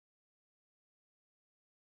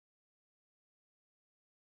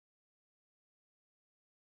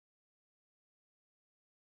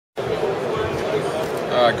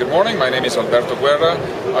Good morning, my name is Alberto.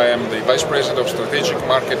 I am the Vice President of Strategic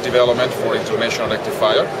Market Development for International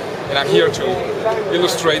Rectifier, and I'm here to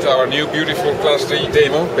illustrate our new beautiful Class D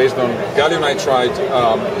demo based on Gallium Nitride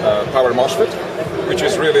power MOSFET, which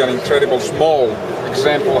is really an incredible small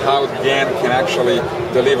example how GaN can actually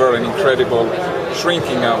deliver an incredible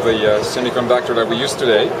shrinking of the semiconductor that we use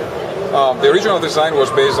today. The original design was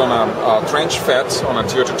based on a trench FET on a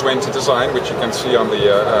TO220 design, which you can see on the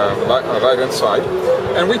right-hand side.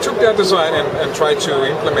 And we took that design and tried to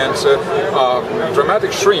implement a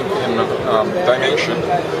dramatic shrink in dimension.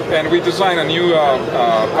 And we designed a new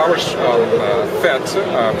power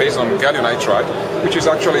FET based on gallium nitride, which is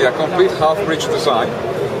actually a complete half-bridge design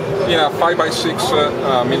in a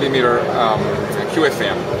 5x6 millimeter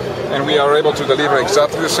QFN. And we are able to deliver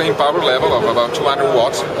exactly the same power level of about 200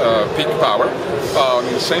 watts peak power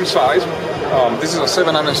in the same size. This is a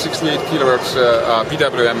 768 kilohertz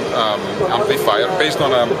PWM amplifier based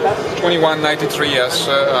on a 2193S,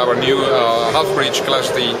 our new half-bridge Class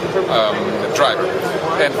D driver.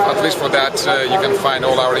 And at least for that, you can find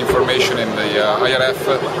all our information in the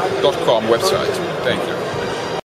irf.com website. Thank you.